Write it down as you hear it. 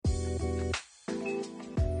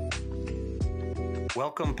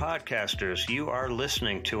Welcome, podcasters. You are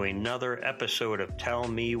listening to another episode of Tell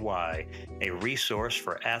Me Why, a resource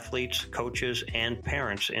for athletes, coaches, and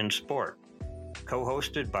parents in sport.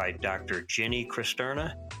 Co-hosted by Dr. Ginny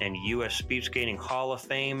Cristerna and U.S. Speed Skating Hall of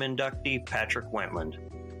Fame inductee Patrick Wentland.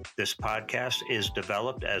 This podcast is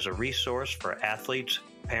developed as a resource for athletes,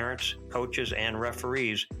 parents, coaches, and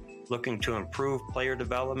referees looking to improve player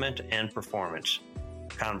development and performance.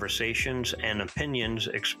 Conversations and opinions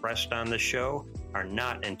expressed on the show are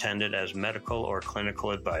not intended as medical or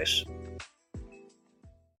clinical advice.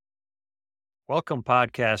 Welcome,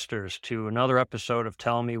 podcasters, to another episode of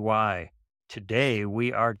Tell Me Why. Today,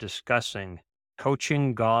 we are discussing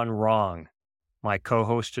coaching gone wrong. My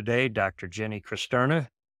co-host today, Dr. Ginny Cristerna.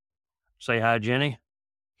 Say hi, Ginny.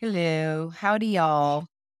 Hello. Howdy, y'all.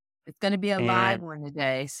 It's going to be a live And one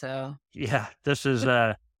today, so. yeah, this is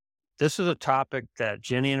a topic that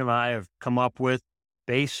Ginny and I have come up with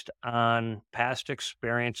based on past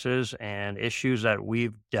experiences and issues that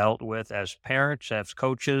we've dealt with as parents, as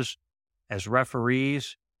coaches, as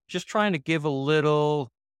referees, just trying to give a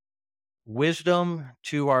little wisdom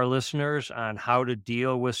to our listeners on how to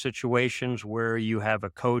deal with situations where you have a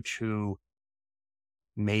coach who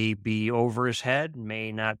may be over his head,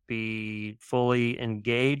 may not be fully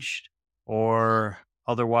engaged, or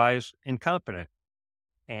otherwise incompetent,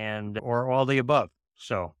 or all the above.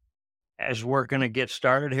 So as we're going to get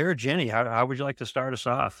started here, Jenny, how would you like to start us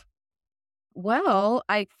off? Well,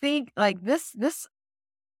 I think this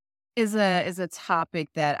is a topic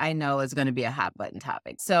that I know is going to be a hot button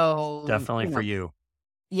topic. So, Definitely for you.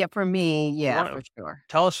 Yeah, for me, yeah, for sure.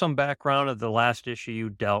 Tell us some background of the last issue you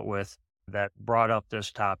dealt with that brought up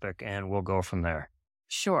this topic, and we'll go from there.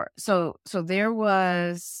 Sure. So there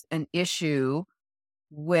was an issue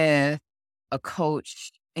with a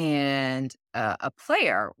coach and a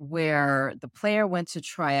player where the player went to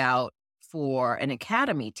try out for an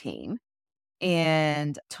academy team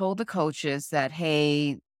and told the coaches that,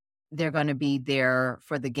 hey, they're going to be there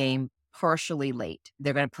for the game partially late.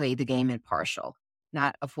 They're going to play the game in partial,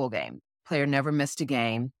 not a full game. Player never missed a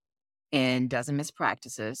game and doesn't miss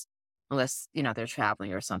practices unless, they're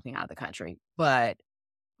traveling or something out of the country. But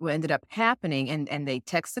what ended up happening, and they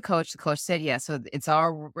text the coach said, yeah, so it's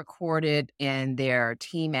all recorded in their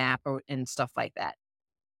team app and stuff like that.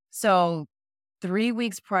 So 3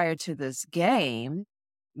 weeks prior to this game,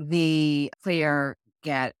 the player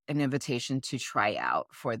got an invitation to try out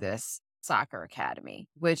for this soccer academy,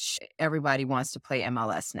 which everybody wants to play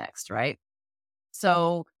MLS next, right?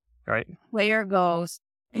 So Right. Player goes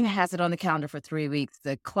and has it on the calendar for 3 weeks.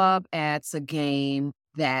 The club adds a game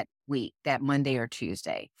that week, that Monday or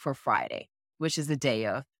Tuesday for Friday, which is the day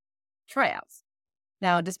of tryouts.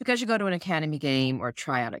 Now, just because you go to an academy game or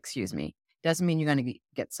tryout, doesn't mean you're going to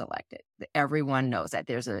get selected. Everyone knows that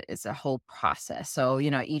it's a whole process. So,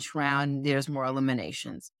 each round there's more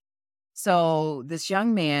eliminations. So this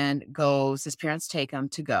young man goes, his parents take him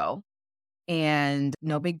to go, and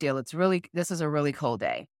no big deal. This is a really cold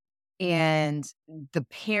day. And the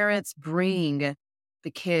parents bring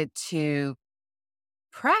the kid to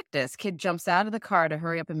practice. Kid jumps out of the car to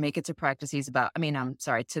hurry up and make it to practice. To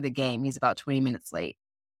the game. He's about 20 minutes late.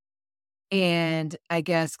 And I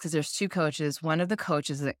guess because there's two coaches, one of the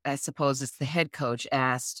coaches, I suppose it's the head coach,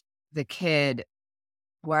 asked the kid,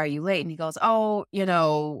 why are you late? And he goes, oh,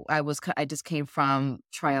 I just came from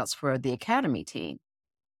tryouts for the academy team.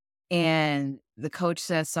 And the coach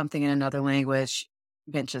says something in another language,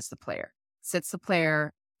 benches the player, sits the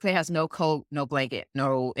player has no coat, no blanket,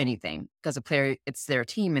 no anything, because the player, it's their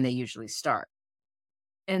team and they usually start.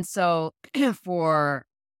 And so for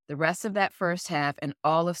the rest of that first half and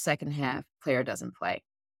all of second half, player doesn't play.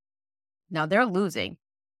 Now they're losing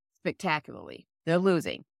spectacularly. They're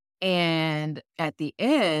losing. And at the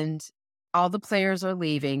end, all the players are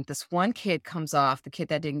leaving. This one kid comes off, the kid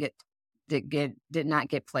that did not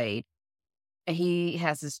get played. And he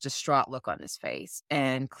has this distraught look on his face.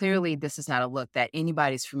 And clearly this is not a look that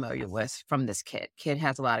anybody's familiar with from this kid. Kid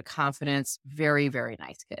has a lot of confidence, very, very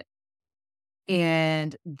nice kid.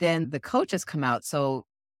 And then the coaches come out. So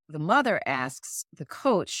the mother asks the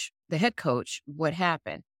head coach, what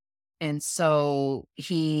happened? And so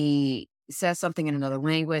he says something in another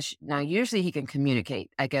language. Now, usually he can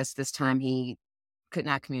communicate. I guess this time he could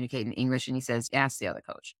not communicate in English. And he says, ask the other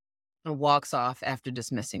coach, and walks off after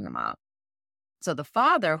dismissing them out. So the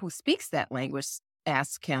father, who speaks that language,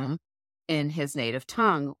 asks him in his native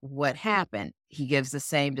tongue what happened. He gives the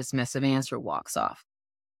same dismissive answer, walks off.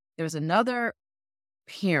 There's another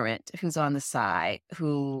parent who's on the side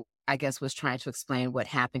who I guess was trying to explain what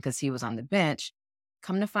happened because he was on the bench.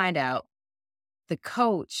 Come to find out, the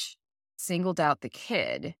coach singled out the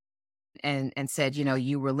kid and said,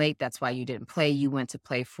 you were late. That's why you didn't play. You went to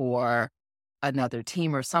play for another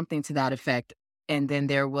team or something to that effect. And then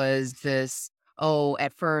there was this, oh,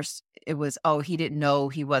 at first it was, oh, he didn't know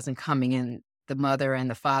he wasn't coming in. The mother and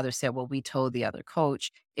the father said, well, we told the other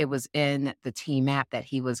coach it was in the team app that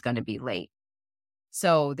he was going to be late.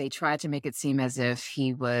 So they tried to make it seem as if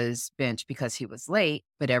he was benched because he was late,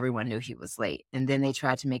 but everyone knew he was late. And then they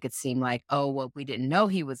tried to make it seem like, oh, well, we didn't know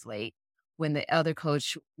he was late. When they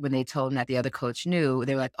told him that the other coach knew,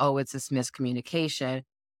 they were like, oh, it's this miscommunication.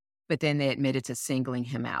 But then they admitted to singling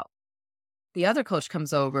him out. The other coach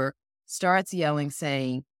comes over, starts yelling,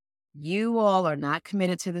 saying, you all are not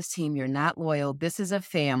committed to this team. You're not loyal. This is a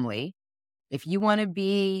family. If you want to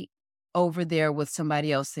be over there with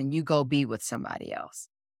somebody else, then you go be with somebody else.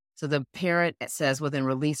 So the parent says, well, then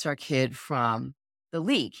release our kid from the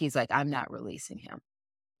league. He's like, I'm not releasing him.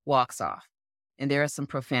 Walks off. And there is some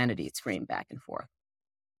profanity screamed back and forth.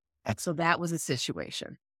 So that was a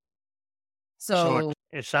situation. So So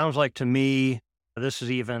it sounds like to me, this is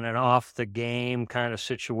even an off the game kind of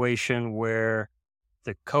situation where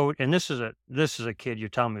the coach, and this is a kid you're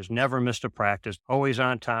telling me who's never missed a practice, always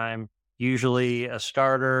on time, usually a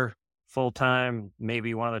starter, full time,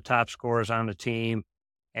 maybe one of the top scorers on the team.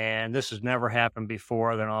 And this has never happened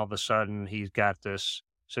before. Then all of a sudden he's got this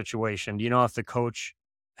situation. Do you know if the coach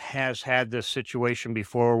has had this situation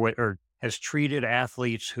before or has treated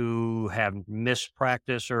athletes who have missed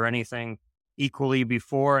practice or anything equally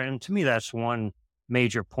before? And to me, that's one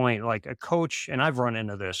major point. Like a coach, and I've run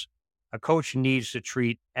into this, a coach needs to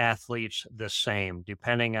treat athletes the same,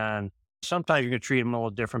 depending on, sometimes you can treat them a little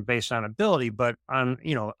different based on ability, but on,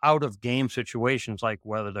 out of game situations, like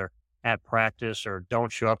whether they're at practice or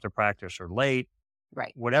don't show up to practice or late,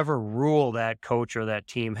 right. whatever rule that coach or that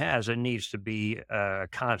team has, it needs to be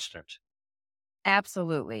constant.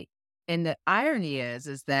 Absolutely. And the irony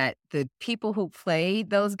is that the people who played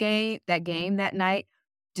that game that night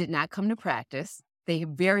did not come to practice. They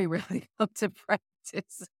very rarely come to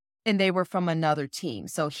practice, and they were from another team.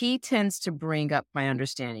 So he tends to bring up, my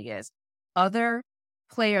understanding is, other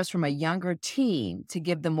players from a younger team to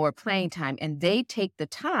give them more playing time, and they take the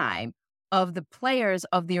time of the players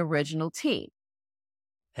of the original team.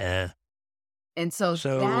 Uh, And so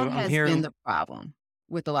so that I'm has been hearing, the problem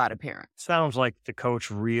with a lot of parents. sounds like the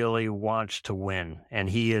coach really wants to win, and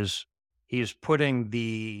he is putting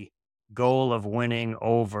the goal of winning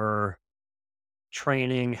over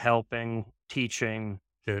training, helping, teaching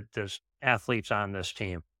the athletes on this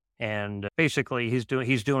team. And basically he's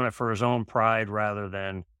doing it for his own pride rather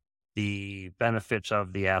than the benefits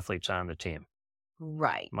of the athletes on the team.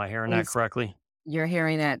 Right. Am I hearing And that correctly? you're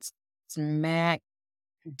hearing that smack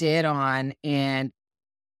dead on. And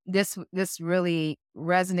this really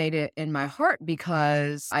resonated in my heart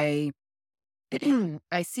because I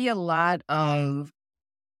I see a lot of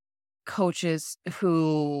coaches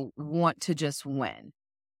who want to just win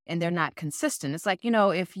and they're not consistent. It's like,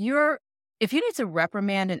 if you need to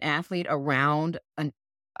reprimand an athlete around an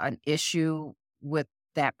issue with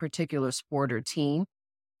that particular sport or team,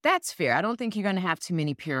 that's fair. I don't think you're going to have too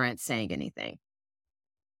many parents saying anything.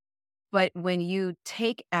 But when you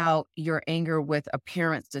take out your anger with a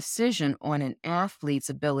parent's decision on an athlete's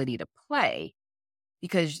ability to play,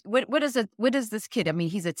 because what is this kid? I mean,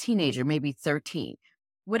 he's a teenager, maybe 13.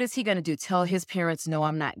 What is he going to do? Tell his parents, no,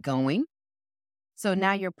 I'm not going. So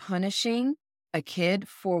now you're punishing a kid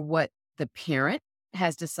for what the parent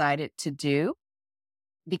has decided to do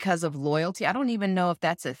because of loyalty. I don't even know if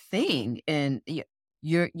that's a thing. And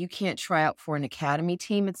you can't try out for an academy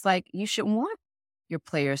team. It's like you should want your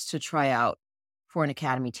players to try out for an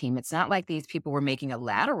academy team. It's not like these people were making a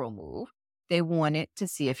lateral move. They wanted to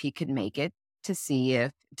see if he could make it,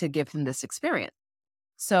 to give him this experience.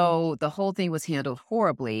 So the whole thing was handled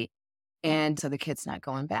horribly. And so the kid's not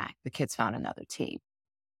going back. The kid's found another team.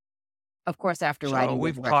 Of course, after So writing the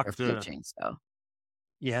we've director talked of coaching. So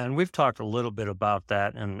yeah, and we've talked a little bit about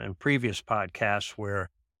that in previous podcasts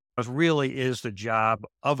where it really is the job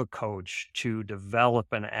of a coach to develop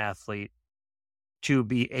an athlete to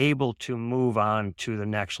be able to move on to the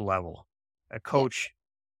next level. A yeah, coach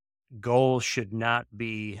goal should not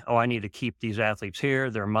be, oh, I need to keep these athletes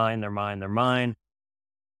here. They're mine, they're mine, they're mine.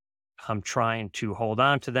 I'm trying to hold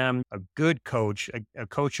on to them. A good coach, a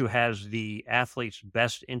coach who has the athlete's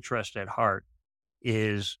best interest at heart,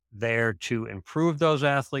 is there to improve those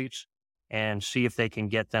athletes and see if they can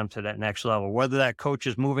get them to that next level. Whether that coach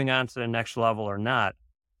is moving on to the next level or not,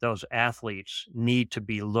 those athletes need to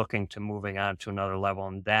be looking to moving on to another level.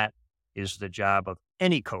 And that is the job of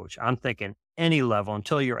any coach. I'm thinking any level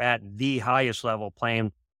until you're at the highest level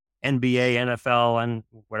playing NBA, NFL, and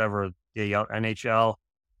whatever, the NHL.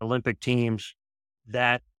 Olympic teams,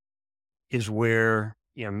 that is where,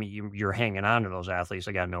 you're hanging on to those athletes.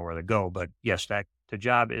 They got nowhere to go. But yes, that the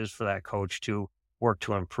job is for that coach to work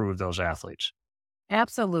to improve those athletes.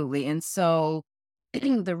 Absolutely. And so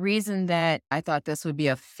the reason that I thought this would be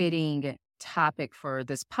a fitting topic for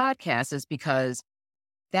this podcast is because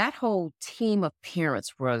that whole team of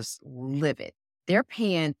parents was livid. They're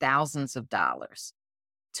paying thousands of dollars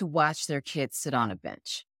to watch their kids sit on a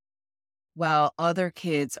bench while other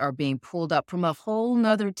kids are being pulled up from a whole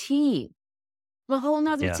nother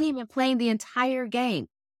Yeah. team and playing the entire game,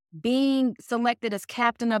 being selected as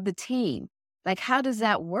captain of the team. Like, how does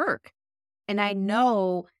that work? And I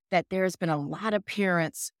know that there's been a lot of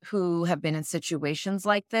parents who have been in situations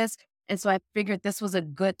like this. And so I figured this was a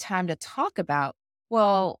good time to talk about,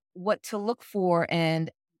 well, what to look for.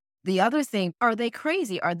 And the other thing, are they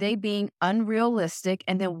crazy? Are they being unrealistic?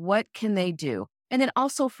 And then what can they do? And then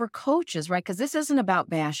also for coaches, right? Because this isn't about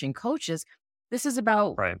bashing coaches. This is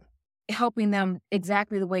about Right. helping them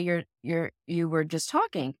exactly the way you were just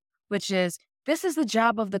talking, which is this is the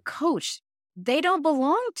job of the coach. They don't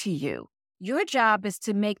belong to you. Your job is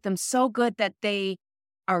to make them so good that they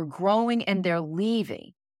are growing and they're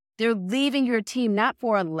leaving. They're leaving your team not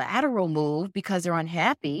for a lateral move because they're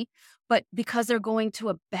unhappy, but because they're going to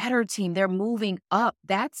a better team. They're moving up.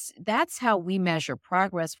 That's how we measure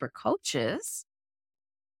progress for coaches.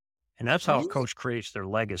 And that's how a Right? coach creates their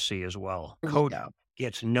legacy as well. There you Coach go.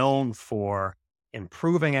 gets known for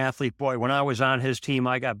improving athlete. Boy, when I was on his team,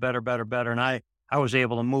 I got better, better, better. And I was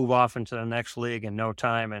able to move off into the next league in no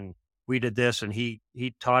time. And we did this and he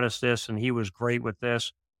taught us this and he was great with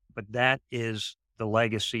this. But that is the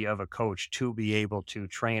legacy of a coach, to be able to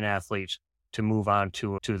train athletes to move on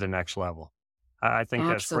to the next level. I think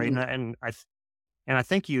that's great. Absolutely. And I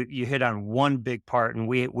think you hit on one big part, and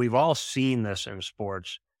we've all seen this in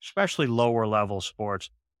sports, especially lower level sports.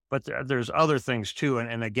 But there's other things too.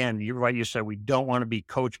 And again, you're right. You said we don't want to be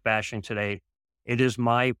coach bashing today. It is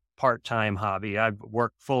my part time hobby. I've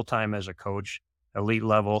worked full time as a coach, elite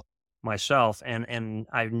level myself, and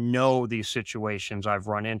I know these situations. I've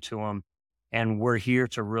run into them, and we're here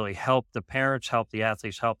to really help the parents, help the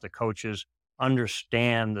athletes, help the coaches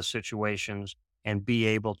understand the situations and be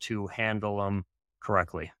able to handle them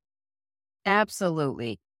correctly.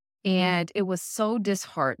 Absolutely. And it was so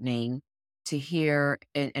disheartening to hear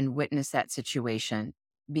and witness that situation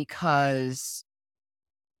because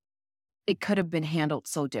it could have been handled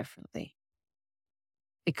so differently.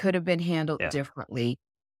 It could have been handled Yeah, differently.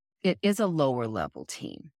 It is a lower level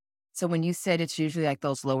team. So when you said it's usually like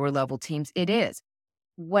those lower level teams, it is.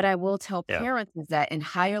 What I will tell yeah, parents is that in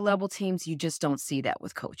higher level teams, you just don't see that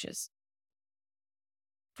with coaches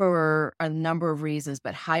for a number of reasons,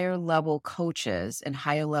 but higher level coaches and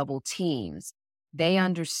higher level teams, they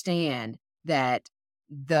understand that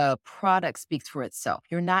the product speaks for itself.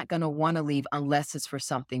 You're not going to want to leave unless it's for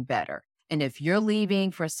something better. And if you're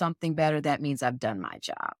leaving for something better, that means I've done my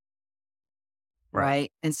job. right.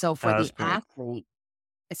 Right. And so for That's the great. athlete,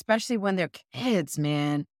 especially when they're kids,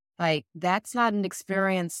 man, like that's not an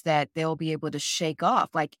experience that they'll be able to shake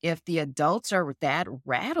off. Like if the adults are that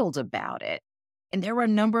rattled about it, and there were a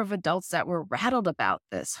number of adults that were rattled about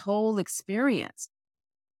this whole experience,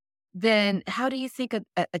 then how do you think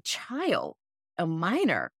a child, a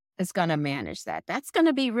minor, is going to manage that? That's going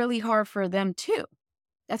to be really hard for them too.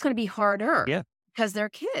 That's going to be harder Yeah, because they're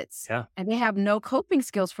kids yeah, and they have no coping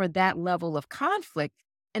skills for that level of conflict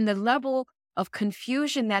and the level of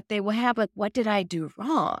confusion that they will have. Like, what did I do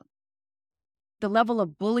wrong? The level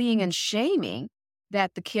of bullying and shaming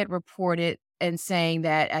that the kid reported and saying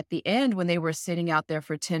that at the end, when they were sitting out there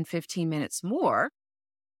for 10, 15 minutes more,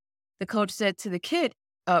 the coach said to the kid,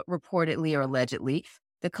 reportedly or allegedly,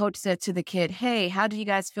 the coach said to the kid, "Hey, how do you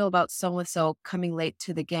guys feel about so and so coming late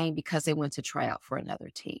to the game because they went to try out for another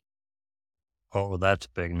team?" oh, that's a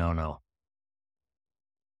big no-no.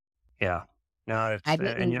 Yeah. No, I it's and,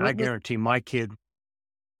 didn't I witness guarantee my I kid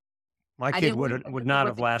didn't would witness not what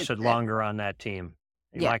have the kid lasted said. longer on that team.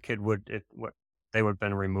 Yeah, My kid they would have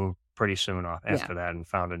been removed pretty soon off yeah, after that and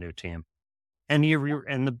found a new team. And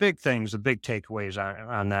and the big things, the big takeaways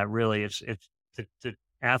on that really, it's the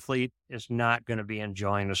athlete is not gonna be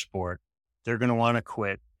enjoying the sport. They're gonna wanna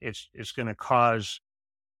quit. It's gonna cause,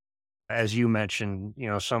 as you mentioned,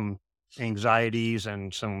 some anxieties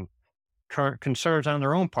and some current concerns on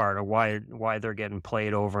their own part of why they're getting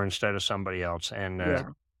played over instead of somebody else, and yeah,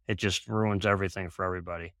 it just ruins everything for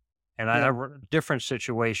everybody. And yeah, different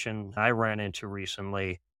situation I ran into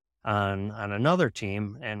recently on another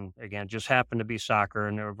team, and again, just happened to be soccer,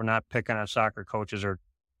 and we're not picking on soccer coaches or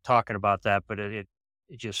talking about that, but it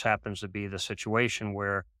just happens to be the situation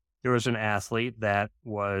where there was an athlete that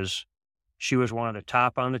she was one of the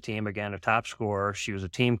top on the team, again, a top scorer. She was a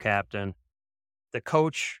team captain. The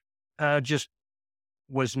coach just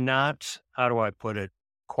was not, how do I put it,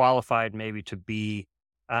 qualified maybe to be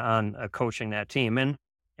on coaching that team. And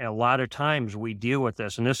a lot of times we deal with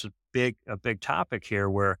this, and this is a big topic here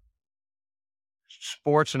where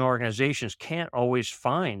sports and organizations can't always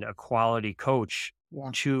find a quality coach Yeah.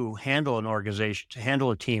 to handle an organization, to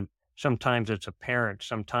handle a team. Sometimes it's a parent,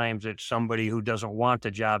 sometimes it's somebody who doesn't want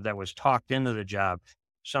the job that was talked into the job.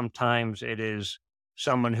 Sometimes it is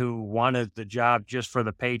someone who wanted the job just for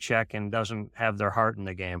the paycheck and doesn't have their heart in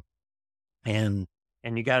the game. And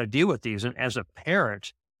you got to deal with these. And as a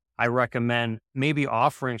parent, I recommend maybe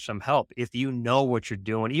offering some help if you know what you're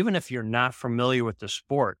doing, even if you're not familiar with the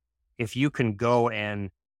sport. If you can go and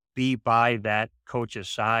be by that coach's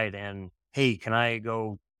side and, hey, can I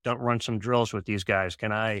go don't run some drills with these guys?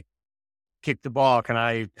 Can I kick the ball? Can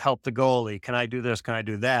I help the goalie? Can I do this? Can I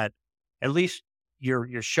do that? At least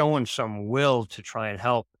you're showing some will to try and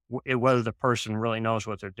help, whether the person really knows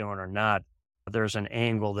what they're doing or not. There's an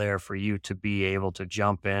angle there for you to be able to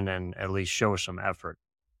jump in and at least show some effort.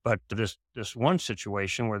 But this one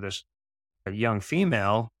situation where this young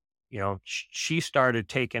female, she started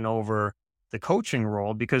taking over the coaching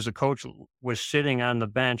role because the coach was sitting on the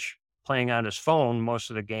bench playing on his phone most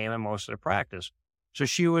of the game and most of the practice. So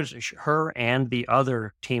her and the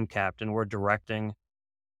other team captain were directing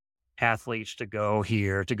athletes to go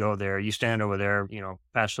here, to go there. You stand over there,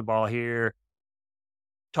 pass the ball here,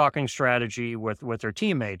 talking strategy with their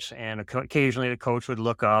teammates. And occasionally the coach would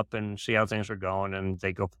look up and see how things were going and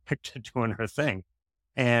they go back to doing her thing.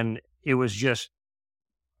 And it was just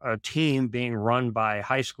a team being run by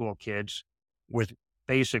high school kids with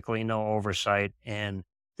basically no oversight. And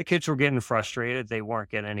the kids were getting frustrated. They weren't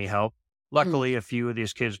getting any help. Mm. Luckily, a few of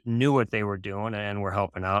these kids knew what they were doing and were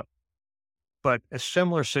helping out. But a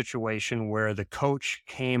similar situation where the coach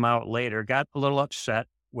came out later, got a little upset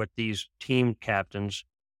with these team captains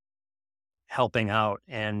helping out,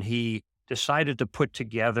 and he decided to put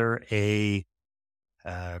together a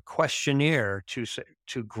questionnaire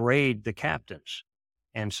to grade the captains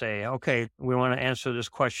and say, okay, we want to answer this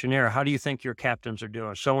questionnaire. How do you think your captains are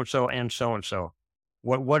doing? So and so and so and so.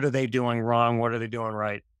 What are they doing wrong? What are they doing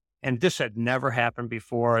right? And this had never happened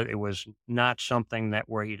before. It was not something that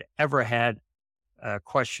where he'd ever had a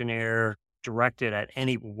questionnaire directed at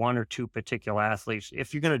any one or two particular athletes.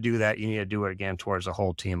 If you're going to do that, you need to do it again towards the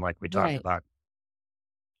whole team, like we talked Right. about.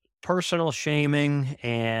 Personal shaming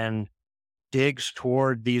and digs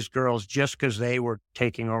toward these girls just because they were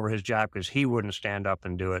taking over his job because he wouldn't stand up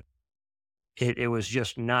and do it. It was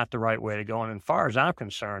just not the right way to go. And as far as I'm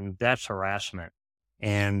concerned, that's harassment.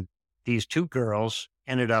 And these two girls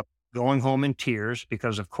ended up going home in tears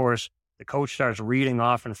because, of course, the coach starts reading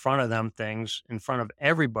off in front of them things in front of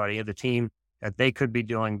everybody of the team that they could be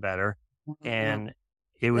doing better. Mhm. And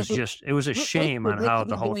it was a shame on They how could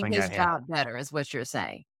the be whole doing thing his got handled. job better, is what you're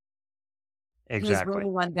saying. He was Exactly.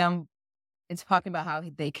 ruling on them and talking about how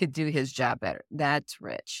they could do his job better. That's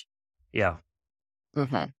rich. Yeah.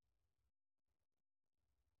 Mhm.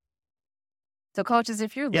 So, coaches,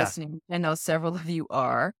 if you're Yeah. listening, I know several of you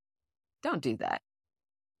are, don't do that.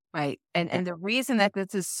 Right. And the reason that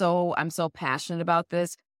I'm so passionate about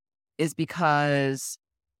this is because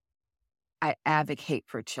I advocate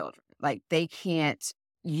for children. Like they can't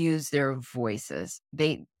use their voices.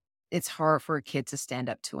 It's hard for a kid to stand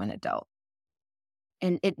up to an adult.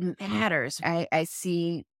 And it matters. I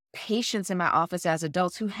see patients in my office as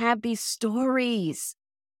adults who have these stories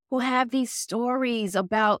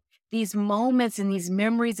about these moments and these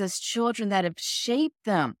memories as children that have shaped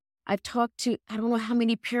them. I've talked to I don't know how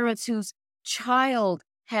many parents whose child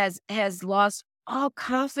has lost all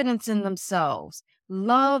confidence in themselves.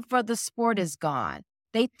 Love for the sport is gone.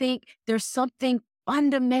 They think there's something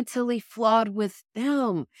fundamentally flawed with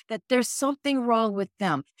them, that there's something wrong with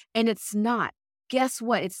them, and it's not. Guess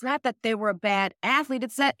what? It's not that they were a bad athlete,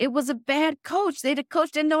 it's that it was a bad coach. The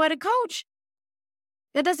coach didn't know how to coach.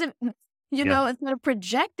 That doesn't Yeah. instead of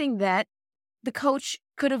projecting that, the coach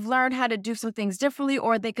could have learned how to do some things differently,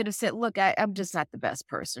 or they could have said, look, I'm just not the best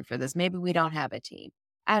person for this. Maybe we don't have a team.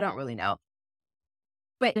 I don't really know.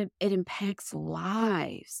 But it impacts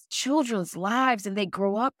lives, children's lives, and they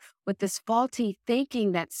grow up with this faulty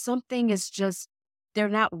thinking that something is just, they're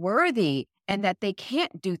not worthy and that they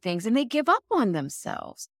can't do things and they give up on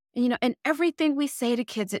themselves. And everything we say to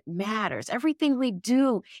kids, it matters. Everything we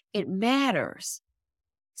do, it matters.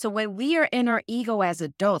 So when we are in our ego as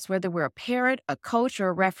adults, whether we're a parent, a coach, or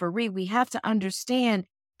a referee, we have to understand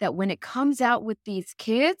that when it comes out with these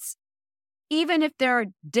kids, even if they're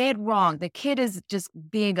dead wrong, the kid is just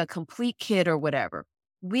being a complete kid or whatever.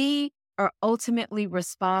 We are ultimately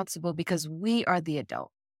responsible because we are the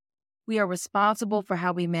adult. We are responsible for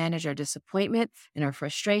how we manage our disappointment and our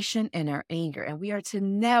frustration and our anger. And we are to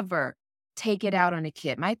never take it out on a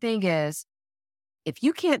kid. My thing is, if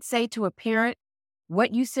you can't say to a parent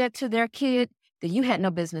what you said to their kid, then you had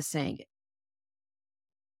no business saying it.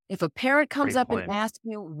 If a parent comes Great up and point. asks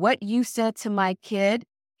you what you said to my kid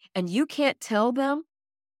and you can't tell them,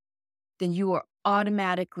 then you are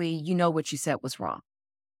automatically, you know what you said was wrong.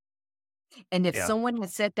 And if Yeah, someone had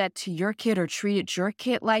said that to your kid or treated your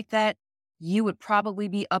kid like that, you would probably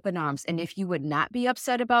be up in arms. And if you would not be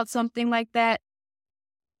upset about something like that,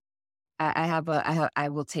 I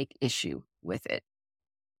will take issue with it.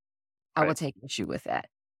 I will right. take issue with that.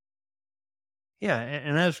 Yeah,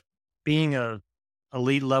 and as being a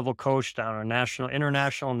elite level coach down a national,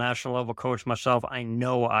 international, national level coach myself, I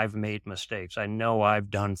know I've made mistakes. I know I've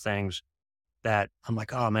done things that I'm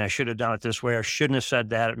like, oh man, I should have done it this way. I shouldn't have said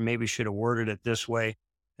that. Maybe should have worded it this way.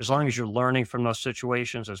 As long as you're learning from those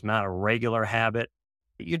situations, it's not a regular habit.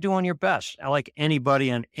 You're doing your best. I like anybody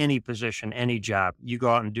in any position, any job. You go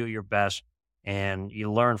out and do your best and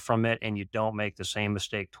you learn from it and you don't make the same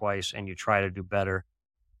mistake twice and you try to do better.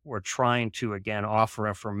 We're trying to, again, offer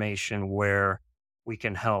information where we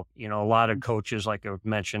can help. You know, a lot of coaches, like I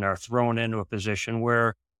mentioned, are thrown into a position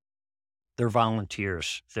where they're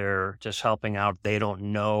volunteers. They're just helping out. They don't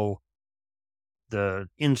know the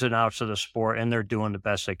ins and outs of the sport and they're doing the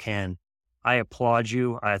best they can. I applaud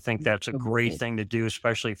you. I think that's a great Absolutely. thing to do,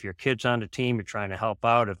 especially if your kid's on the team, you're trying to help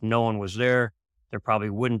out. If no one was there, there probably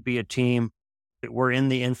wouldn't be a team. We're in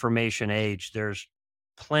the information age. There's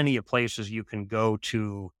plenty of places you can go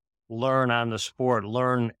to learn on the sport,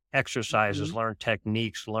 learn exercises, Mhm. learn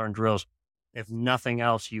techniques, learn drills. If nothing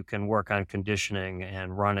else, you can work on conditioning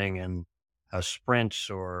and running and sprints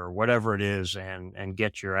or whatever it is and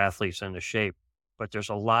get your athletes into shape. But there's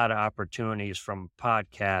a lot of opportunities from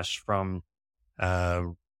podcasts, from uh,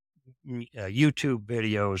 YouTube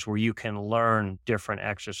videos where you can learn different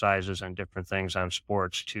exercises and different things on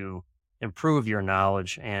sports to improve your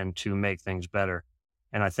knowledge and to make things better.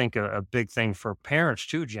 And I think a big thing for parents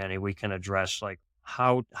too, Jenny, we can address like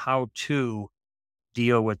how to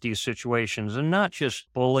deal with these situations and not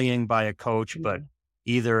just bullying by a coach, but Yeah.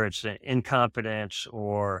 either it's an incompetence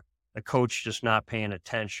or a coach just not paying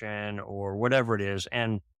attention or whatever it is.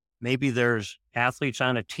 And maybe there's athletes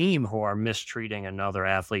on a team who are mistreating another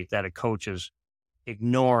athlete that a coach is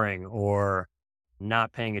ignoring or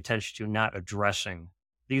not paying attention to, not addressing.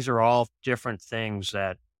 These are all different things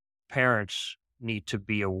that parents need to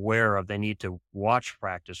be aware of. They need to watch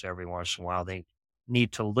practice every once in a while. They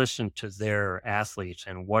need to listen to their athletes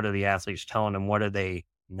and what are the athletes telling them? What are they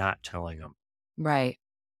not telling them? Right.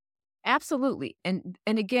 Absolutely. And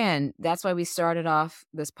again, that's why we started off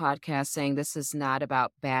this podcast saying this is not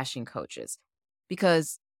about bashing coaches.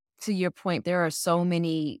 Because to your point, there are so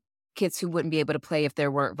many kids who wouldn't be able to play if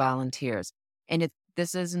there weren't volunteers. And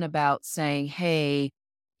this isn't about saying, hey,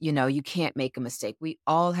 you can't make a mistake. We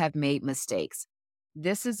all have made mistakes.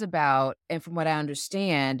 This is about, and from what I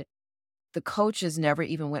understand, the coaches never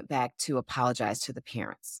even went back to apologize to the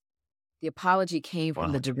parents. The apology came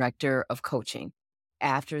from the Well, director of coaching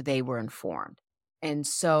after they were informed. And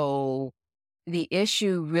so the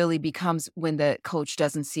issue really becomes when the coach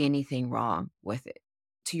doesn't see anything wrong with it.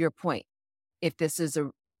 To your point, if this is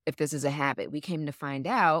a if this is a habit, we came to find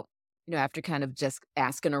out, after kind of just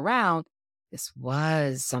asking around, this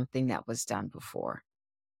was something that was done before.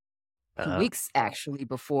 uh, Weeks actually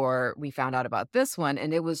before we found out about this one.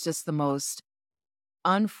 And it was just the most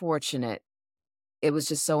unfortunate. It was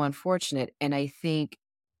just so unfortunate. And I think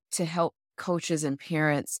to help coaches and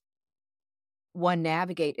parents, one,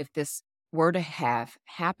 navigate if this were to have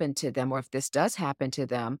happened to them or if this does happen to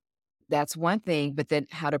them, that's one thing. But then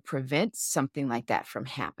how to prevent something like that from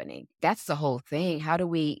happening? That's the whole thing. How do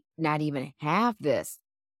we not even have this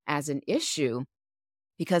as an issue?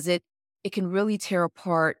 Because it can really tear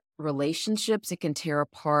apart relationships, it can tear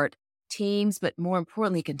apart teams, but more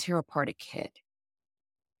importantly, it can tear apart a kid.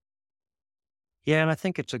 yeah, and I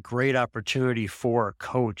think it's a great opportunity for a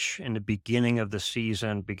coach in the beginning of the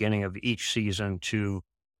season, beginning of each season to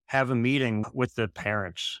have a meeting with the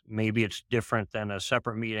parents. Maybe it's different than a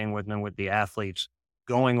separate meeting with the athletes,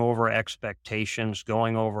 going over expectations,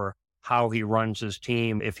 going over how he runs his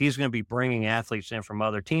team. If he's going to be bringing athletes in from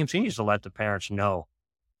other teams, he needs to let the parents know.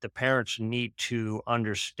 The parents need to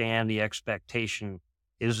understand the expectation.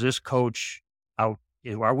 Is this coach out?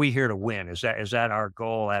 Are we here to win? Is that our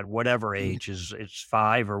goal at whatever Yeah. age? Is it's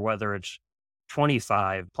 5 or whether it's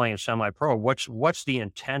 25 playing semi-pro. What's the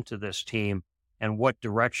intent of this team, and what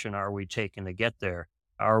direction are we taking to get there?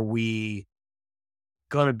 Are we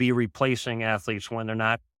going to be replacing athletes when they're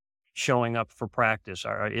not showing up for practice?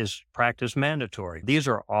 Is practice mandatory? These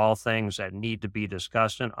are all things that need to be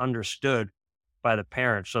discussed and understood by the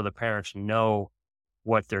parents, so the parents know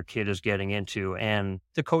what their kid is getting into, and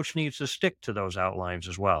the coach needs to stick to those outlines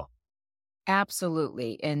as well.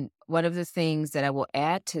 Absolutely. And one of the things that I will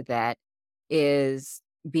add to that is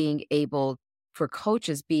being able for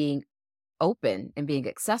coaches being open and being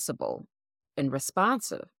accessible and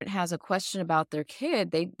responsive. It has a question about their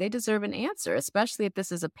kid, they deserve an answer, especially if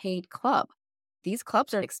this is a paid club. These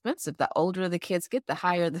clubs are expensive. The older the kids get, the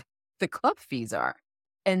higher the club fees are.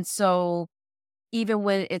 And so even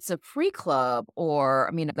when it's a free club or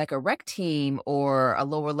I mean like a rec team or a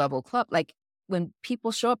lower level club, like when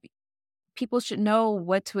people show up, people should know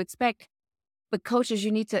what to expect. But coaches,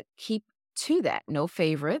 you need to keep to that. No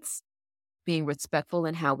favorites, being respectful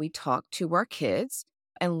in how we talk to our kids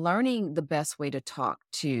and learning the best way to talk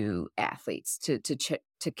to athletes, to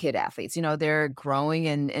kid athletes. You know, they're growing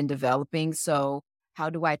and developing. So how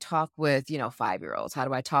do I talk with, 5-year-olds? How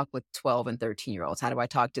do I talk with 12 and 13-year-olds? How do I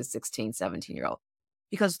talk to 16, 17-year-old?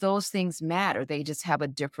 Because those things matter. They just have a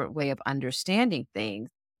different way of understanding things.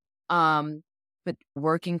 Um, but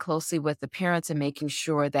working closely with the parents and making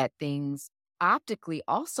sure that things optically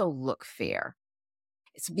also look fair.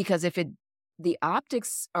 It's because if the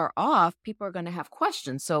optics are off, people are going to have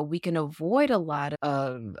questions. So we can avoid a lot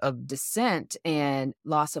of dissent and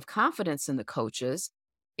loss of confidence in the coaches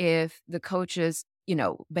if the coaches,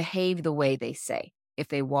 behave the way they say, if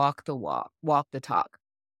they walk the walk, walk the talk.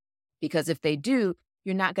 Because if they do,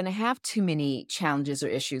 you're not going to have too many challenges or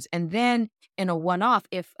issues. And then in a one off,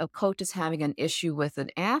 if a coach is having an issue with an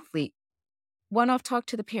athlete, one off talk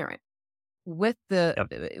to the parent with the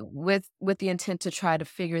Yep. with the intent to try to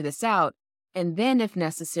figure this out. And then if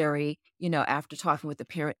necessary, after talking with the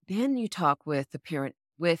parent, then you talk with the parent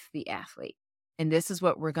with the athlete. And this is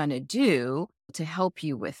what we're going to do to help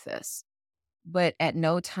you with this. But at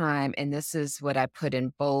no time, and this is what I put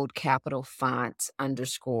in bold capital font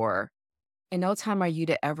underscore, in no time are you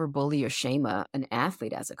to ever bully or shame an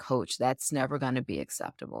athlete as a coach. That's never going to be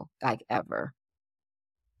acceptable, like ever.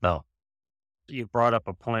 No, you brought up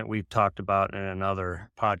a point we've talked about in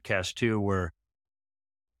another podcast too, where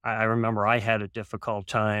I remember I had a difficult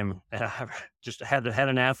time. Just had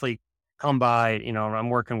an athlete come by. I'm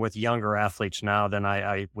working with younger athletes now than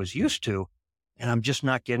I was used to, and I'm just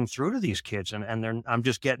not getting through to these kids, and I'm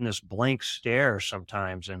just getting this blank stare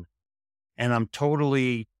sometimes, and I'm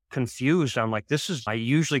totally confused. I'm like, I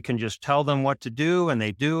usually can just tell them what to do, and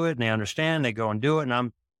they do it, and they understand. They go and do it,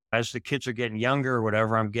 and as the kids are getting younger or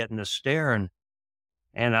whatever, I'm getting this stare,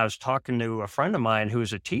 and I was talking to a friend of mine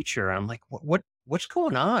who's a teacher. I'm like, what's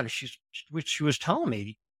going on? She was telling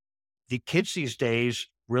me the kids these days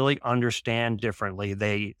really understand differently.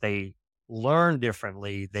 They learn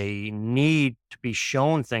differently. They need to be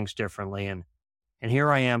shown things differently. And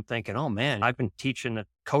here I am thinking, oh man, I've been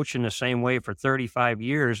coaching the same way for 35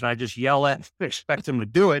 years, and I just yell at and expect them to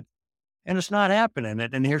do it, and it's not happening.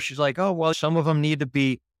 And here she's like, oh well, some of them need to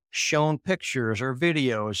be shown pictures or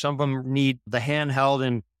videos. Some of them need the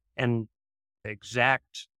handheld and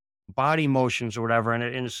exact body motions or whatever.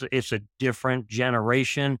 And it's a different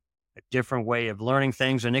generation, a different way of learning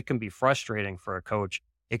things. And it can be frustrating for a coach.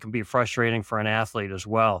 It can be frustrating for an athlete as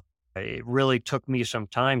well. It really took me some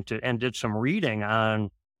time and did some reading on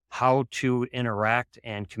how to interact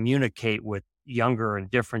and communicate with younger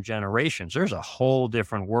and different generations. There's a whole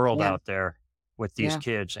different world Yeah. out there with these Yeah.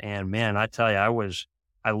 kids. And man, I tell you,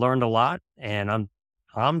 I learned a lot, and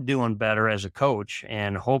I'm doing better as a coach,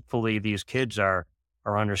 and hopefully these kids are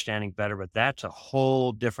understanding better. But that's a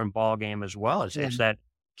whole different ballgame as well. Yeah. It's that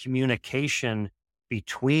communication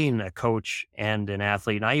between a coach and an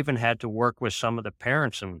athlete. And I even had to work with some of the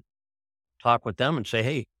parents and talk with them and say,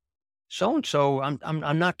 hey, so and so,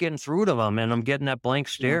 I'm not getting through to them, and I'm getting that blank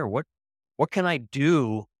Yeah. stare. What can I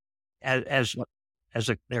do as as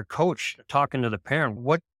Yep. their coach talking to the parent?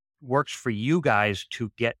 What works for you guys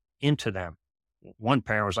to get into them? One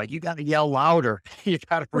parent was like, "You got to yell louder. You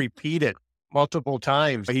got to repeat it multiple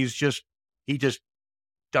times." He just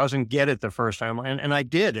doesn't get it the first time, and I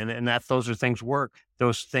did, and those are things work.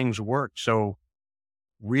 Those things work. So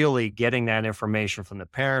really getting that information from the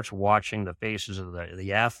parents, watching the faces of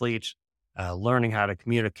the athletes, learning how to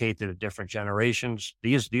communicate to the different generations.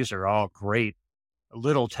 These are all great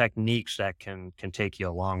little techniques that can take you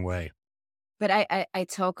a long way. But I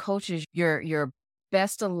tell coaches your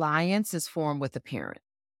best alliance is formed with the parent.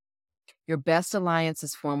 Your best alliance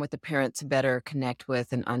is formed with the parent to better connect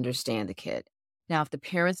with and understand the kid. Now, if the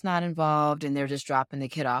parent's not involved and they're just dropping the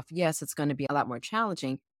kid off, yes, it's going to be a lot more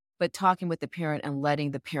challenging. But talking with the parent and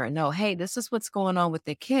letting the parent know, hey, this is what's going on with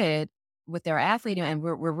the kid, with their athlete, and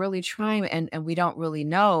we're really trying, and we don't really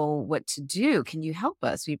know what to do. Can you help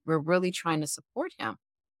us? We're really trying to support him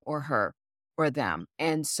or her or them.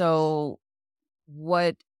 And so,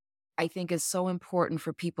 what I think is so important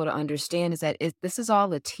for people to understand is that this is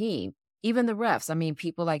all a team. Even the refs. I mean,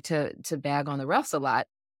 people like to bag on the refs a lot,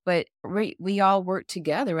 but we all work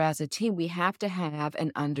together as a team. We have to have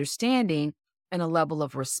an understanding and a level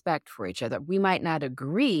of respect for each other. We might not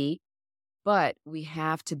agree, but we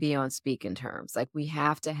have to be on speaking terms. Like, we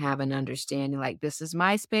have to have an understanding, like, this is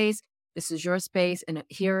my space, this is your space, and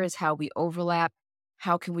here is how we overlap.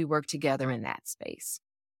 How can we work together in that space?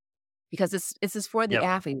 Because this is for the Yep.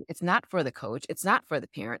 athlete. It's not for the coach. It's not for the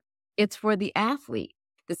parent. It's for the athlete.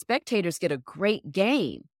 The spectators get a great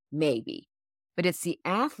game, maybe, but it's the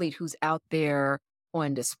athlete who's out there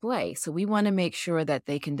on display. So we want to make sure that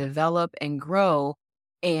they can develop and grow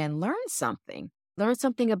and learn something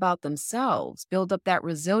about themselves, build up that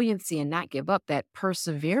resiliency and not give up, that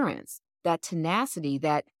perseverance, that tenacity,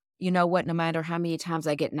 that, you know what, no matter how many times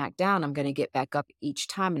I get knocked down, I'm going to get back up each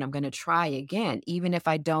time and I'm going to try again. Even if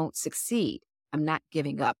I don't succeed, I'm not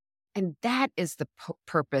giving up. And that is the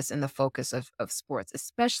purpose and the focus of sports,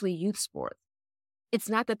 especially youth sports. It's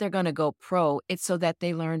not that they're going to go pro, it's so that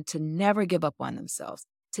they learn to never give up on themselves,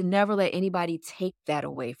 to never let anybody take that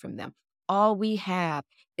away from them. All we have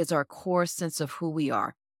is our core sense of who we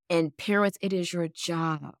are. And parents, it is your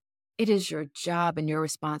job. It is your job and your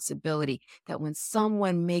responsibility that when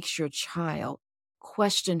someone makes your child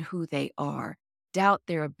question who they are, doubt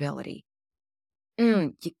their ability,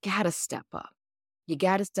 you got to step up. You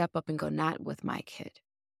got to step up and go, not with my kid.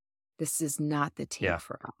 This is not the team Yeah.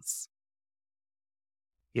 for us.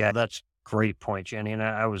 Yeah. That's great point, Jenny. And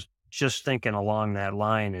I was just thinking along that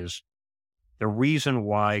line is the reason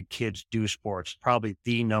why kids do sports, probably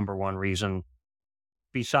the number one reason,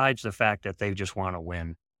 besides the fact that they just want to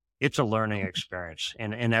win. It's a learning experience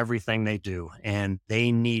in everything they do. And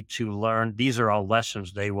they need to learn. These are all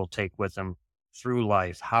lessons they will take with them through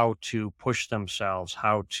life, how to push themselves,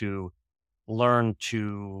 how to learn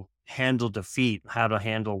to handle defeat, how to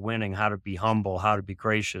handle winning, how to be humble, how to be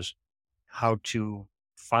gracious, how to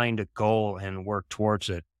find a goal and work towards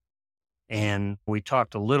it. And we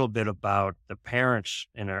talked a little bit about the parents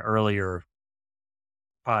in an earlier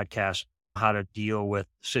podcast, how to deal with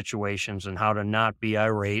situations and how to not be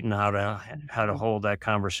irate and how to Mhm. hold that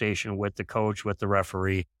conversation with the coach, with the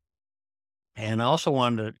referee. And I also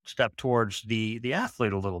wanted to step towards the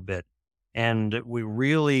athlete a little bit. And we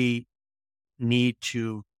really need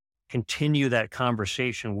to continue that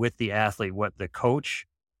conversation with the athlete, what the coach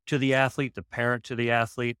to the athlete, the parent to the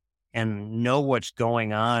athlete, and know what's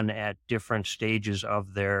going on at different stages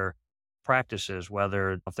of their practices,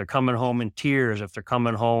 whether if they're coming home in tears, if they're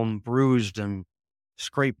coming home bruised and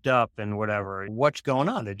scraped up and whatever. What's going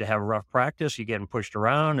on? Did you have a rough practice? You getting pushed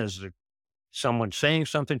around? Is there someone saying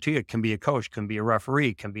something to you? It can be a coach, can be a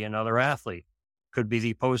referee, can be another athlete, could be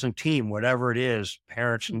the opposing team, whatever it is.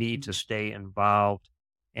 Parents need to stay involved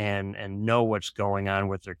and know what's going on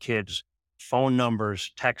with their kids. Phone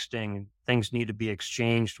numbers, texting, things need to be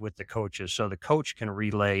exchanged with the coaches so the coach can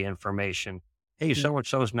relay information. Hey, Yeah. so and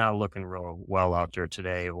so's not looking real well out there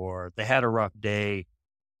today, or they had a rough day.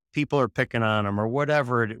 People are picking on them, or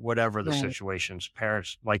whatever the Right. situations.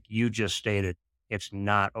 Parents, like you just stated, it's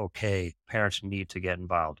not okay. Parents need to get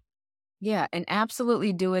involved. Yeah, and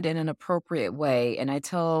absolutely do it in an appropriate way. And I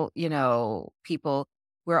tell, people,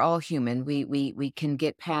 we're all human. We can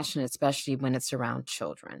get passionate, especially when it's around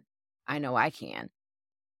children. I know I can.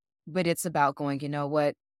 But it's about going, you know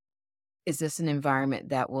what? Is this an environment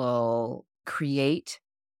that will create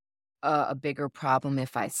a bigger problem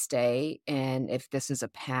if I stay? And if this is a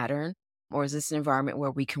pattern, or is this an environment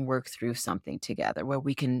where we can work through something together, where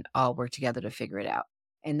we can all work together to figure it out?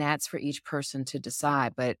 And that's for each person to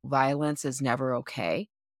decide. But violence is never okay,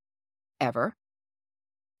 ever.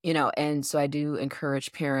 And so I do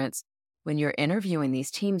encourage parents, when you're interviewing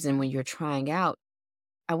these teams and when you're trying out,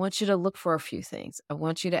 I want you to look for a few things. I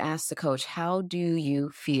want you to ask the coach, how do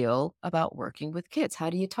you feel about working with kids? How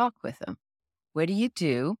do you talk with them? What do you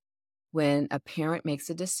do when a parent makes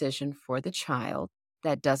a decision for the child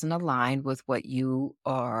that doesn't align with with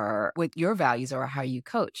your values or how you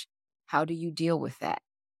coach? How do you deal with that?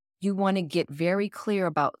 You want to get very clear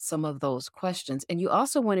about some of those questions. And you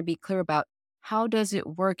also want to be clear about, how does it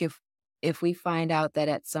work if we find out that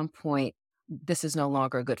at some point this is no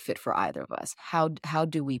longer a good fit for either of us? How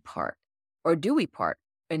do we part? Or do we part?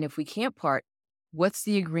 And if we can't part, what's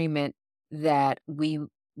the agreement that we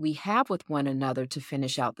we have with one another to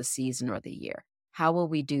finish out the season or the year? How will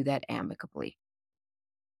we do that amicably?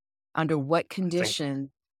 Under what I think,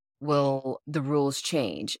 condition will the rules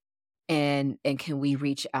change? And can we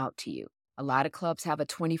reach out to you? A lot of clubs have a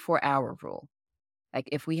 24-hour rule. Like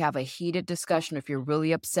if we have a heated discussion, if you're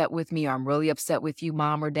really upset with me or I'm really upset with you,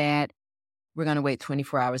 mom or dad, we're going to wait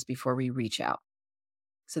 24 hours before we reach out.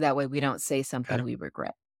 So that way we don't say okay, something we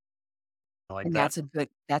regret. I like And that.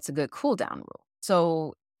 that's a good cool down rule.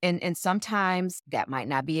 So and sometimes that might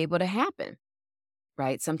not be able to happen,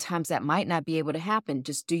 right? Sometimes that might not be able to happen.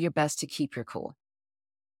 Just do your best to keep your cool.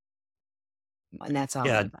 And that's all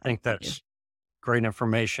Yeah, I anybody think can do. that's great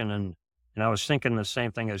information. And I was thinking the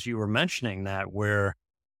same thing as you were mentioning that, where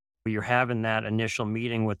you're having that initial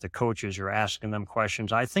meeting with the coaches, you're asking them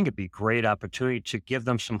questions. I think it'd be a great opportunity to give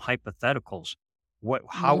them some hypotheticals.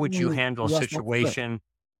 How would you handle a Yes, that's good. situation?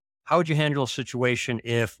 How would you handle a situation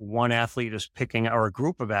if one athlete is picking, or a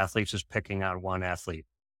group of athletes is picking on one athlete?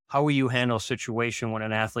 How will you handle a situation when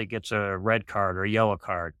an athlete gets a red card or a yellow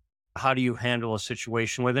card? How do you handle a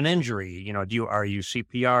situation with an injury? Are you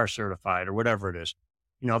CPR certified or whatever it is?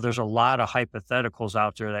 There's a lot of hypotheticals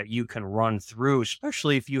out there that you can run through,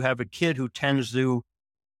 especially if you have a kid who tends to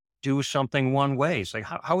do something one way. It's like,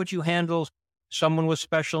 how would you handle someone with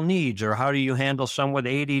special needs, or how do you handle someone with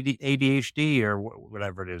ADHD or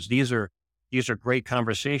whatever it is? These are great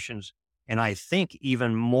conversations. And I think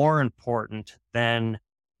even more important than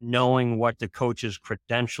knowing what the coach's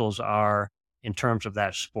credentials are in terms of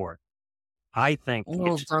that sport, I think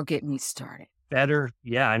Oh, it's don't get me started. better.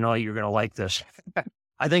 Yeah, I know you're going to like this.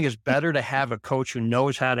 I think it's better to have a coach who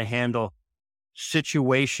knows how to handle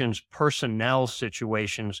situations, personnel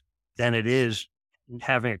situations, than it is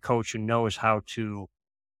having a coach who knows how to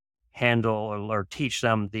handle or teach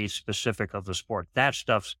them the specific of the sport. That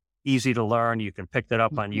stuff's easy to learn. You can pick that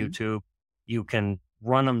up on Mhm. YouTube. You can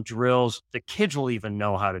run them drills. The kids will even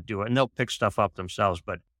know how to do it and they'll pick stuff up themselves.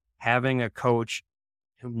 But having a coach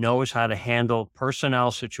who knows how to handle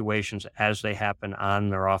personnel situations as they happen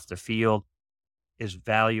on or off the field is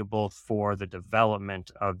valuable for the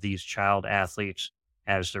development of these child athletes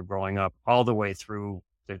as they're growing up, all the way through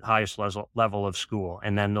the highest level of school.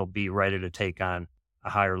 And then they'll be ready to take on a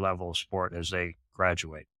higher level of sport as they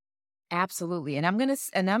graduate. Absolutely. And I'm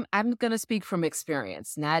gonna speak from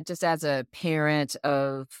experience, not just as a parent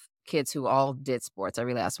of kids who all did sports. I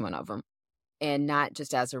really asked one of them. And not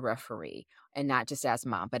just as a referee and not just as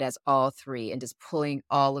mom, but as all three and just pulling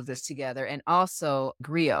all of this together. And also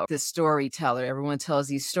Griot, the storyteller, everyone tells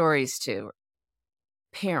these stories to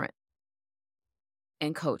parent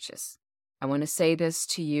and coaches. I want to say this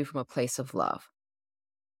to you from a place of love.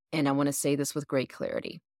 And I want to say this with great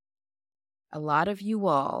clarity. A lot of you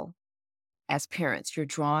all, as parents, you're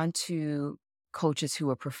drawn to coaches who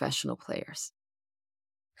are professional players.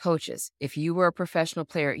 Coaches, if you were a professional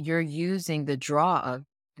player, you're using the draw of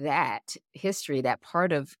that history, that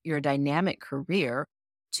part of your dynamic career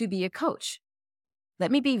to be a coach.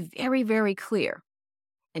 Let me be very, very clear.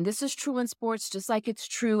 And this is true in sports, just like it's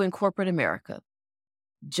true in corporate America.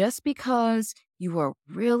 Just because you are a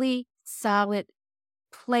really solid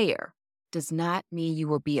player does not mean you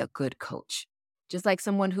will be a good coach. Just like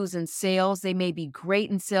someone who's in sales, they may be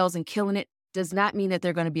great in sales and killing it, does not mean that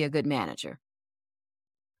they're going to be a good manager.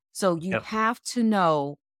 So you Yep. have to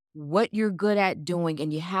know what you're good at doing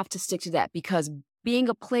and you have to stick to that because being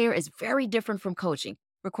a player is very different from coaching,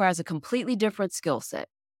 requires a completely different skill set.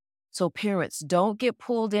 So parents, don't get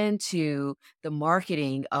pulled into the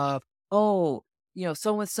marketing of, oh,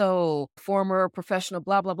 so and so former professional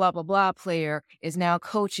blah blah blah blah blah player is now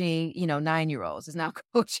coaching, 9-year-olds, is now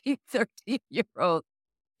coaching 13-year-olds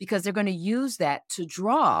because they're going to use that to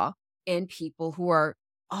draw in people who are,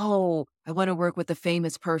 oh, I want to work with a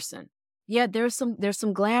famous person. Yeah, there's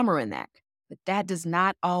some glamour in that, but that does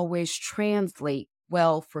not always translate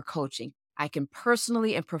well for coaching. I can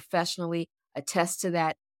personally and professionally attest to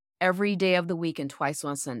that every day of the week and twice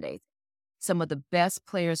on Sundays. Some of the best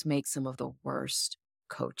players make some of the worst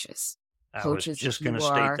coaches. I was Coaches, if just going to you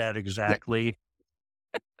state are, that yeah, exactly.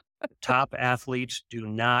 Top athletes do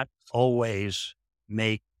not always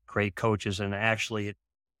make great coaches. And actually,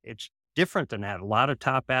 it's different than that. A lot of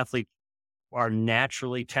top athletes are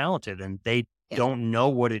naturally talented and they yeah, don't know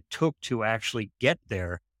what it took to actually get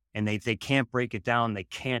there. And they can't break it down. They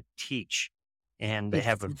can't teach. And they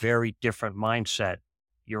have a ex- very different mindset.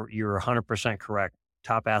 You're 100% correct.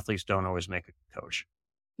 Top athletes don't always make a coach.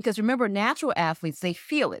 because remember, natural athletes, they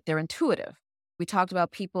feel it, they're intuitive. We talked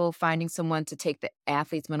about people finding someone to take the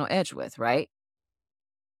athlete's mental edge with, right?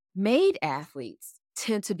 Made athletes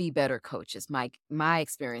tend to be better coaches. My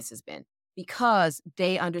experience has been. because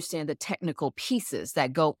they understand the technical pieces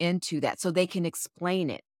that go into that so they can explain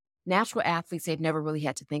it. Natural athletes, they've never really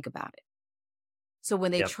had to think about it. So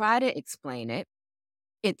when they Yep. try to explain it,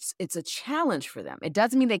 it's a challenge for them. It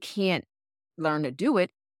doesn't mean they can't learn to do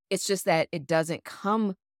it. It's just that it doesn't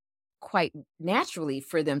come quite naturally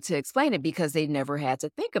for them to explain it because they never had to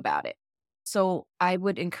think about it. So I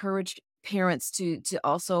would encourage parents to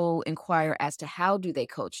also inquire as to how do they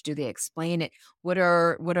coach? Do they explain it? What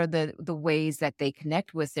are the ways that they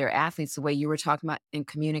connect with their athletes? The way you were talking about in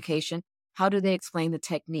communication, how do they explain the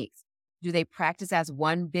techniques? Do they practice as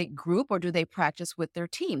one big group or do they practice with their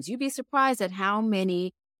teams? You'd be surprised at how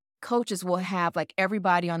many coaches will have like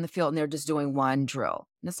everybody on the field and they're just doing one drill.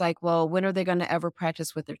 And it's like, well, when are they going to ever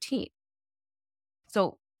practice with their team?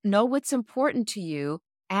 So know what's important to you,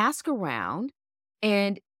 ask around,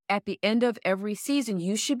 and at the end of every season,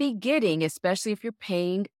 you should be getting, especially if you're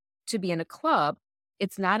paying to be in a club,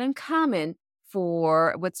 it's not uncommon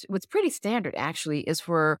for what's pretty standard actually is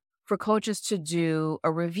for coaches to do a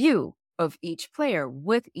review of each player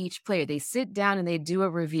with each player. They sit down and they do a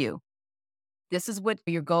review. This is what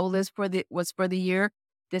your goal is for the year.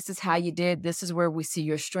 This is how you did. This is where we see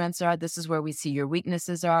your strengths are. This is where we see your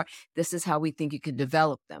weaknesses are. This is how we think you can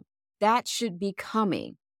develop them. That should be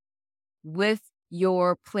coming with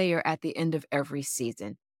your player at the end of every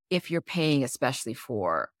season if you're paying especially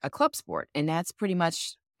for a club sport. And that's pretty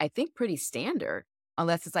much, I think, pretty standard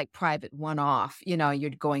unless it's like private one-off, you're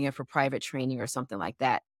going in for private training or something like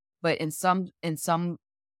that. But in some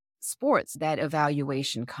sports, that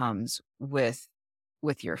evaluation comes with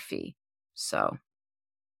your fee. So,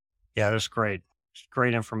 Yeah, that's great. It's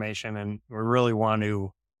great information. And we really want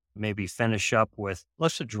to maybe finish up with,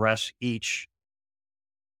 let's address each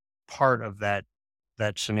part of that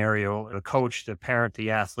scenario, the coach, the parent, the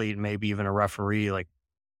athlete, maybe even a referee. Like,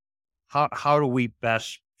 how do we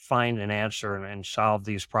best find an answer and solve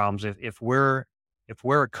these problems? If we're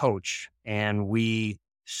a coach and we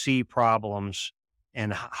see problems,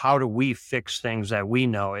 and how do we fix things that we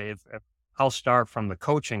know? If I'll start from the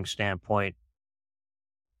coaching standpoint.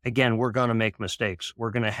 Again, we're going to make mistakes. We're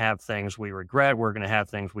going to have things we regret. We're going to have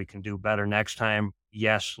things we can do better next time.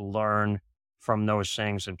 Yes, learn from those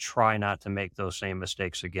things and try not to make those same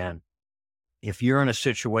mistakes again. If you're in a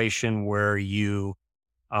situation where you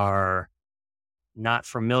are not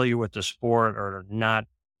familiar with the sport or not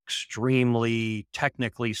extremely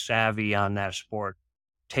technically savvy on that sport,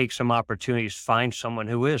 take some opportunities, find someone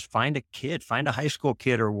who is, find a kid, find a high school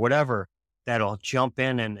kid or whatever that'll jump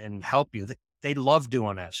in and help you. They love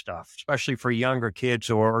doing that stuff, especially for younger kids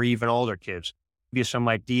or even older kids. Give you some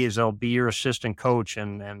ideas. They'll be your assistant coach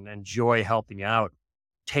and enjoy helping you out.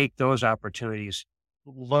 Take those opportunities.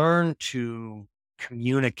 Learn to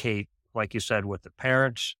communicate, like you said, with the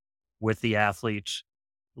parents, with the athletes.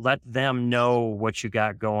 Let them know what you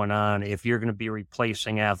got going on. If you're going to be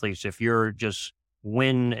replacing athletes, if you're just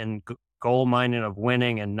win and goal minded of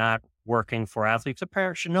winning and not working for athletes, the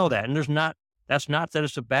parents should know that. And that's not that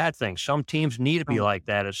it's a bad thing. Some teams need to be right. like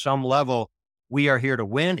that. At some level, we are here to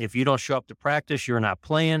win. If you don't show up to practice, you're not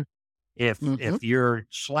playing. Hmm. If you're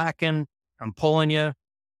slacking, I'm pulling you.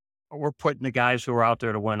 We're putting the guys who are out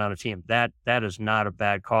there to win on a team. That is not a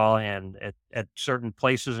bad call. And at certain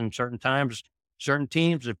places and certain times, certain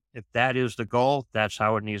teams, if that is the goal, that's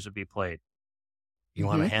how it needs to be played. You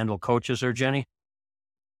want to Hmm. handle coaches there, Jenny?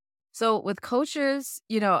 So with coaches,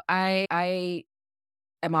 I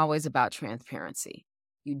am always about transparency.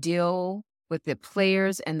 You deal with the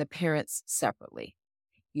players and the parents separately.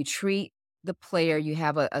 You treat the player, you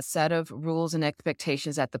have a set of rules and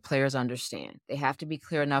expectations that the players understand. They have to be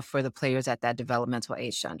clear enough for the players at that developmental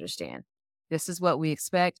age to understand. This is what we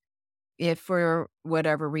expect. If for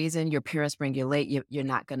whatever reason your parents bring you late, you're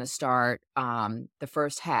not going to start the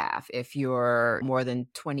first half if you're more than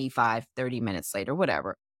 25, 30 minutes late or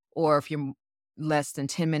whatever. Or if you're less than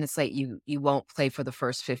 10 minutes late, you won't play for the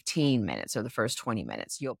first 15 minutes or the first 20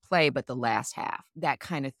 minutes. You'll play, but the last half, that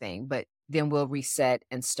kind of thing. But then we'll reset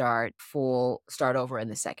and start over in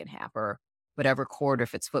the second half or whatever quarter,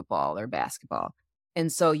 if it's football or basketball.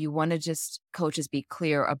 And so you want to just coaches be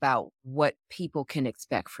clear about what people can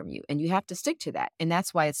expect from you. And you have to stick to that. And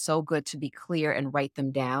that's why it's so good to be clear and write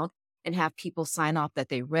them down and have people sign off that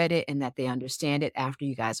they read it and that they understand it after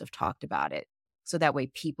you guys have talked about it. So that way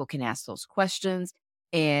people can ask those questions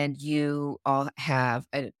and you all have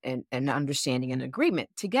an understanding and agreement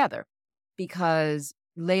together. Because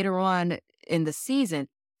later on in the season,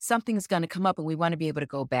 something's going to come up and we want to be able to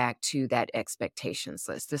go back to that expectations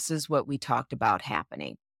list. This is what we talked about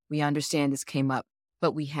happening. We understand this came up,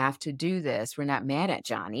 but we have to do this. We're not mad at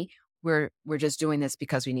Johnny. We're just doing this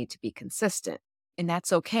because we need to be consistent. And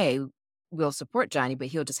that's okay. we'll support Johnny, but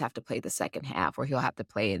he'll just have to play the second half or he'll have to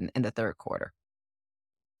play in the third quarter.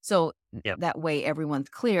 So Yep. that way everyone's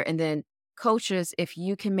clear. And then coaches, if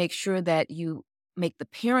you can make sure that you make the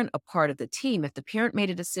parent a part of the team, if the parent made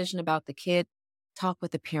a decision about the kid, talk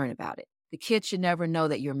with the parent about it. The kid should never know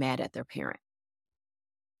that you're mad at their parent,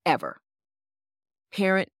 ever.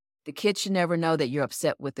 Parent, the kid should never know that you're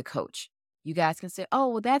upset with the coach. You guys can say, oh,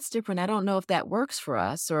 well, that's different. I don't know if that works for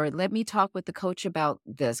us. Or let me talk with the coach about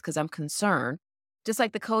this because I'm concerned. Just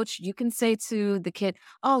like the coach, you can say to the kid,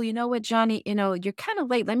 oh, you know what, Johnny, you're kind of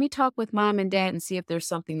late. Let me talk with mom and dad and see if there's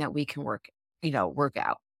something that we can work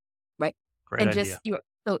out. Right. Great And idea. just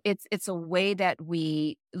so it's a way that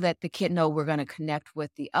we let the kid know we're going to connect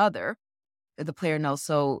with the player knows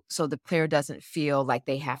so the player doesn't feel like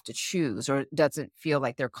they have to choose or doesn't feel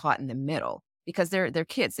like they're caught in the middle because they're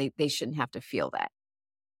kids. They shouldn't have to feel that.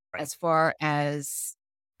 Right. As far as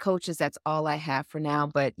coaches, that's all I have for now.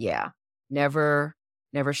 But yeah, never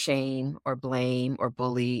never shame or blame or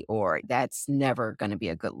bully or that's never going to be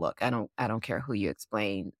a good look. I don't care who you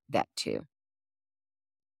explain that to.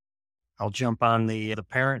 I'll jump on the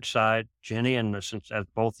parent side, Jenny, and since as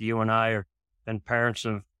both you and I are been parents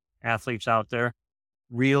of athletes out there,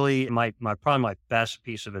 really my probably my best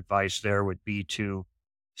piece of advice there would be to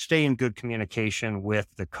stay in good communication with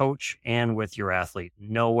the coach and with your athlete.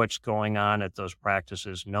 Know what's going on at those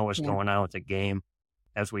practices, know what's Yeah. going on with the game.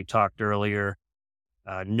 As we talked earlier,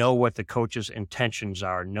 know what the coach's intentions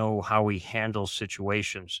are, know how he handles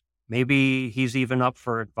situations. Maybe he's even up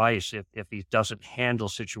for advice if he doesn't handle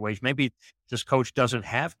situations. Maybe this coach doesn't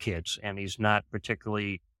have kids and he's not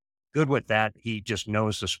particularly good with that. He just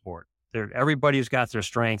knows the sport. Everybody's got their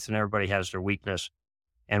strengths and everybody has their weakness,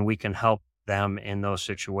 and we can help them in those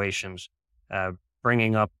situations. Uh,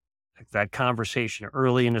 Bringing up that conversation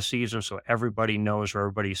early in the season so everybody knows where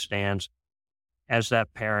everybody stands as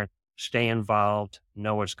that parent, stay involved,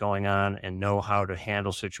 know what's going on, and know how to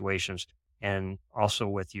handle situations. And also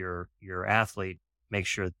with your athlete, make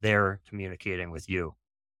sure they're communicating with you.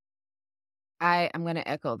 I'm going to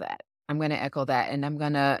echo that. I'm going to echo that. And I'm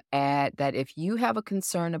going to add that if you have a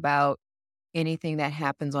concern about anything that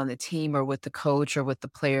happens on the team or with the coach or with the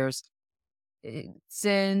players,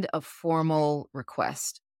 send a formal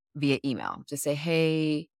request via email. Just say,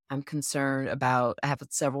 "Hey, I have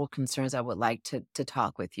several concerns I would like to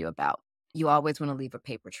talk with you about." You always want to leave a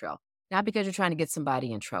paper trail, not because you're trying to get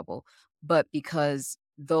somebody in trouble, but because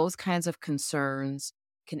those kinds of concerns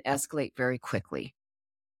can escalate very quickly.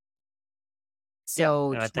 Yeah,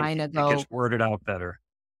 So and I think trying to it go gets worded out better.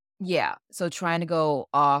 Yeah. So trying to go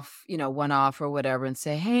off, one off or whatever and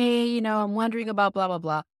say, hey, I'm wondering about blah, blah,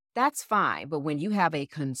 blah. That's fine. But when you have a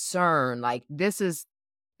concern, like this is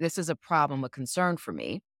a problem, a concern for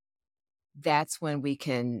me, that's when we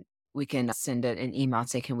can send an email and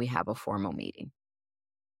say, can we have a formal meeting?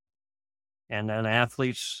 And then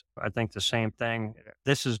athletes, I think the same thing.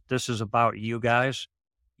 This is about you guys,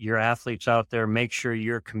 your athletes out there. Make sure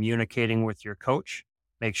you're communicating with your coach.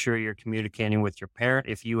 Make sure you're communicating with your parent.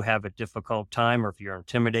 If you have a difficult time or if you're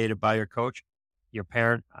intimidated by your coach, your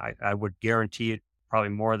parent, I would guarantee it probably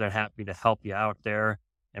more than happy to help you out there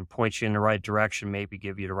and point you in the right direction, maybe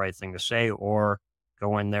give you the right thing to say or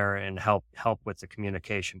go in there and help with the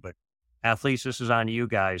communication. But athletes, this is on you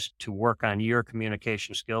guys to work on your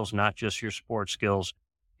communication skills, not just your sports skills,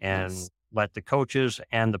 and Yes. let the coaches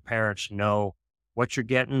and the parents know what you're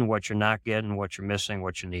getting, what you're not getting, what you're missing,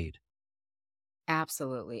 what you need.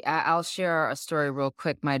 Absolutely. I'll share a story real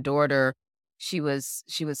quick. My daughter, she was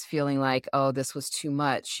feeling like, oh, this was too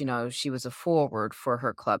much. She was a forward for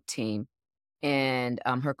her club team. And,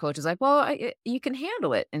 her coach was like, "Well, you can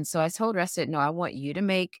handle it." And so I told her, I said, "No, I want you to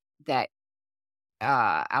make that,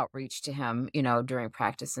 outreach to him, during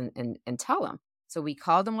practice and tell him." So we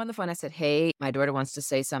called him on the phone. I said, "Hey, my daughter wants to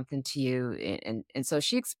say something to you." And so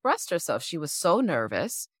she expressed herself. She was so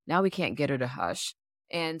nervous. Now we can't get her to hush.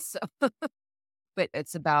 And so but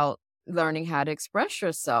it's about learning how to express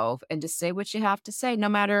yourself and just say what you have to say, no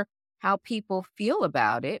matter how people feel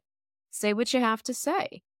about it. Say what you have to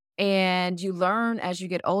say. And you learn as you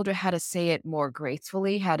get older how to say it more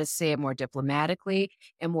gracefully, how to say it more diplomatically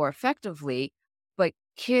and more effectively. But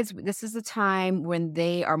kids, this is the time when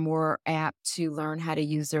they are more apt to learn how to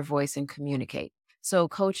use their voice and communicate. So,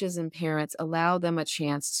 coaches and parents allow them a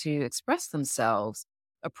chance to express themselves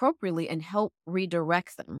appropriately and help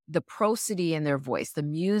redirect them. The prosody in their voice, the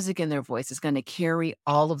music in their voice is going to carry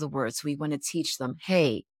all of the words. We want to teach them,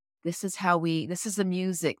 hey, this is the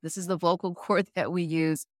music, this is the vocal cord that we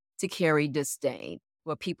use to carry disdain,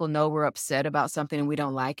 where people know we're upset about something and we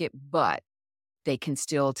don't like it, but they can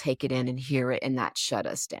still take it in and hear it and not shut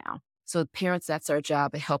us down. So parents, that's our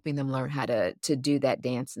job of helping them learn how to do that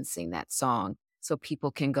dance and sing that song so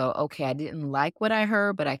people can go, "Okay, I didn't like what I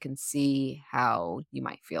heard, but I can see how you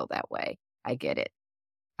might feel that way. I get it.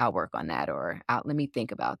 I'll work on that," or let me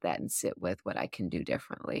think about that and sit with what I can do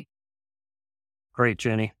differently." Great,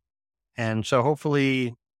 Jenny. And so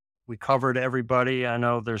hopefully we covered everybody. I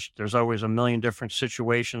know there's always a million different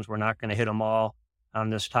situations. We're not going to hit them all on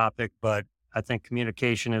this topic, but I think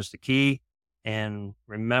communication is the key. And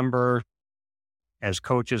remember, as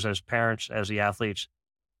coaches, as parents, as the athletes,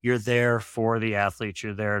 you're there for the athletes.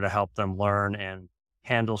 You're there to help them learn and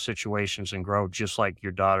handle situations and grow, just like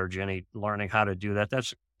your daughter Jenny learning how to do that.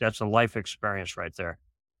 That's a life experience right there.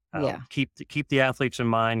 Yeah. Keep the athletes in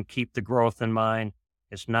mind, keep the growth in mind.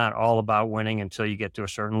 It's not all about winning until you get to a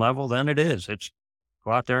certain level. Then it is. It's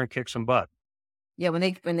go out there and kick some butt. Yeah,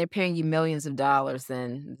 when they're paying you millions of dollars,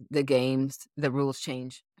 then the rules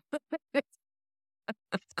change.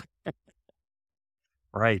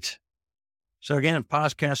 Right. So again,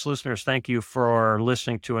 podcast listeners, thank you for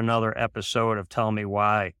listening to another episode of Tell Me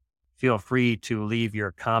Why. Feel free to leave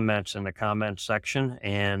your comments in the comments section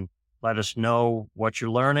and let us know what you're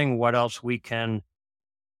learning, what else we can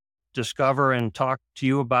discover and talk to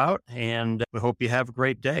you about. And we hope you have a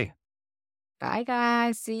great day. Bye,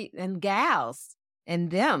 guys. See and gals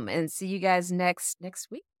and them, and see you guys next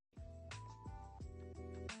week.